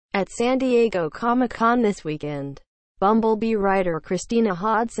At San Diego Comic-Con this weekend, Bumblebee writer Christina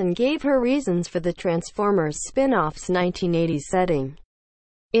Hodsongave gave her reasons for the Transformers spin-off's 1980s setting.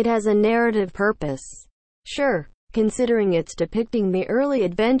 It has a narrative purpose. Sure, considering it's depicting the early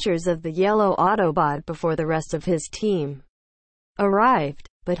adventures of the yellow Autobot before the rest of his team arrived.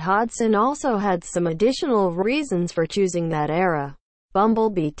 But Hodson also had some additional reasons for choosing that era.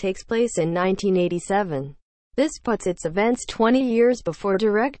 Bumblebee takes place in 1987. This puts its events 20 years before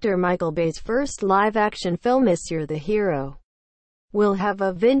director Michael Bay's first live-action film. You're the Hero will have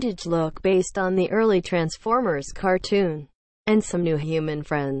a vintage look based on the early Transformers cartoon, and some new human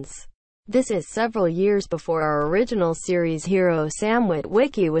friends. This is several years before our original series hero Sam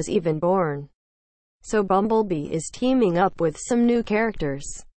Witwicky was even born. So Bumblebee is teaming up with some new characters,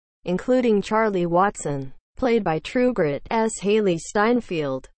 including Charlie Watson, played by True Grit sHailee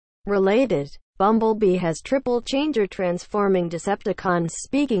Steinfield. Related, Bumblebee has triple changer transforming Decepticons.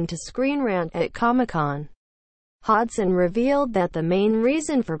 Speaking to Screen Rant at Comic-Con, Hodson revealed that the main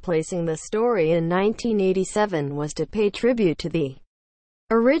reason for placing the story in 1987 was to pay tribute to the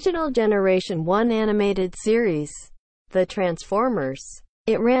original Generation 1 animated series, The Transformers.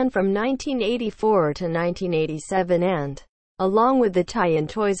 It ran from 1984 to 1987 and, along with the tie-in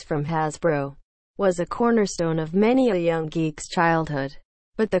toys from Hasbro, was a cornerstone of many a young geek's childhood.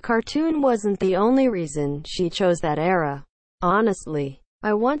 But the cartoon wasn't the only reason she chose that era. Honestly,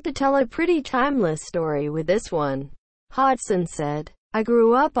 I want to tell a pretty timeless story with this one, Hodson said. I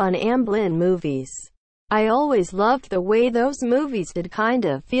grew up on Amblin movies. I always loved the way those movies did kind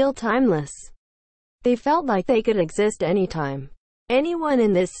of feel timeless. They felt like they could exist anytime. Anyone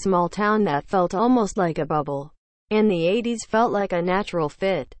in this small town. That felt almost like a bubble. And the 80s felt like a natural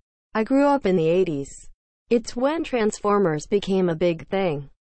fit. I grew up in the 80s. It's when Transformers became a big thing.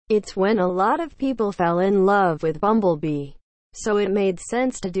 It's when a lot of people fell in love with Bumblebee. So it made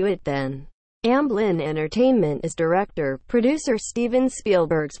sense to do it then. Amblin Entertainment is director-producer Steven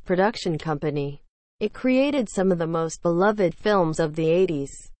Spielberg's production company. It created some of the most beloved films of the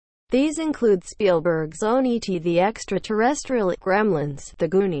 80s. These include Spielberg's own E.T., the Extra-Terrestrial, Gremlins, the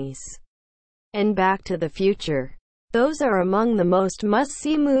Goonies, and Back to the Future. Those are among the most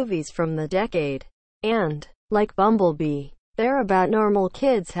must-see movies from the decade. And, like Bumblebee, they're about normal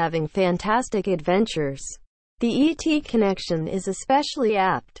kids having fantastic adventures. The E.T. connection is especially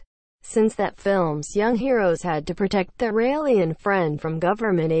apt, since that film's young heroes had to protect their alien friend from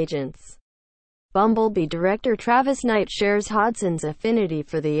government agents. Bumblebee director Travis Knight shares Hodson's affinity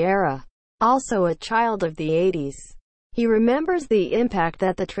for the era. Also a child of the 80s, he remembers the impact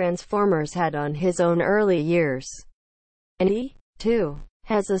that the Transformers had on his own early years. And he, too,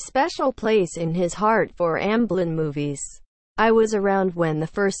 has a special place in his heart for Amblin movies. I was around when the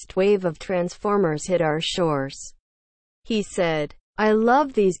first wave of Transformers hit our shores. He said, I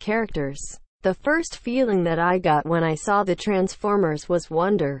love these characters. The first feeling that I got when I saw the Transformers was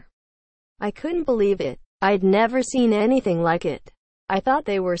wonder. I couldn't believe it. I'd never seen anything like it. I thought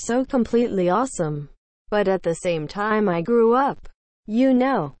they were so completely awesome. But at the same time I grew up,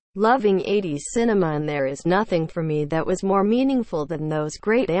 loving 80s cinema, and there is nothing for me that was more meaningful than those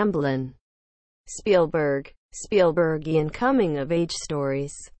great Amblin, Spielberg-ian coming-of-age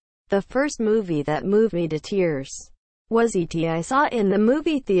stories. The first movie that moved me to tears was E.T. I saw in the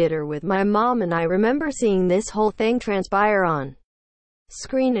movie theater with my mom, and I remember seeing this whole thing transpire on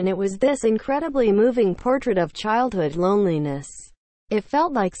screen, and it was this incredibly moving portrait of childhood loneliness. It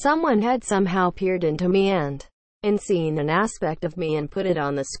felt like someone had somehow peered into me and seen an aspect of me and put it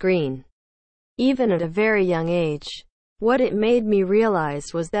on the screen. Even at a very young age, what it made me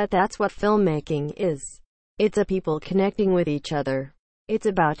realize was that that's what filmmaking is. It's a people connecting with each other. It's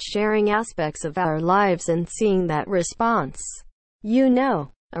about sharing aspects of our lives and seeing that response,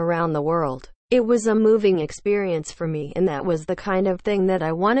 around the world. It was a moving experience for me, and that was the kind of thing that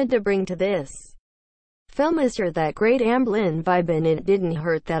I wanted to bring to this film. Is that great Amblin vibe, and it didn't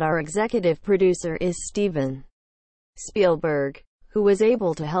hurt that our executive producer is Steven Spielberg, who was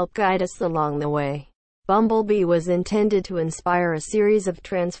able to help guide us along the way. Bumblebee was intended to inspire a series of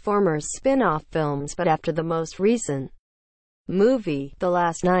Transformers spin-off films, but after the most recent movie, The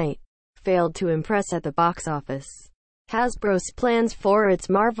Last Knight, failed to impress at the box office, Hasbro's plans for its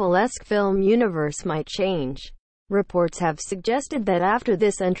Marvel-esque film universe might change. Reports have suggested that after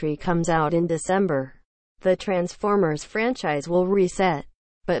this entry comes out in December, the Transformers franchise will reset.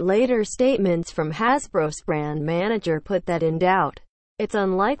 But later statements from Hasbro's brand manager put that in doubt. It's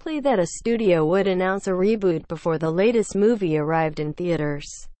unlikely that a studio would announce a reboot before the latest movie arrived in theaters.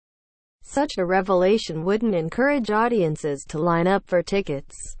 Such a revelation wouldn't encourage audiences to line up for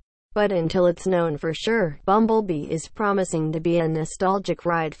tickets. But until it's known for sure, Bumblebee is promising to be a nostalgic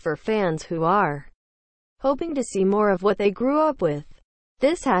ride for fans who are hoping to see more of what they grew up with.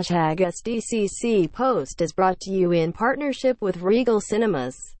 This #SDCC post is brought to you in partnership with Regal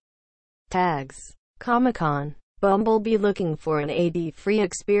Cinemas. Tags. Comic-Con. Bumblebee looking for an AD-free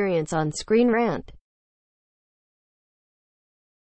experience on Screen Rant.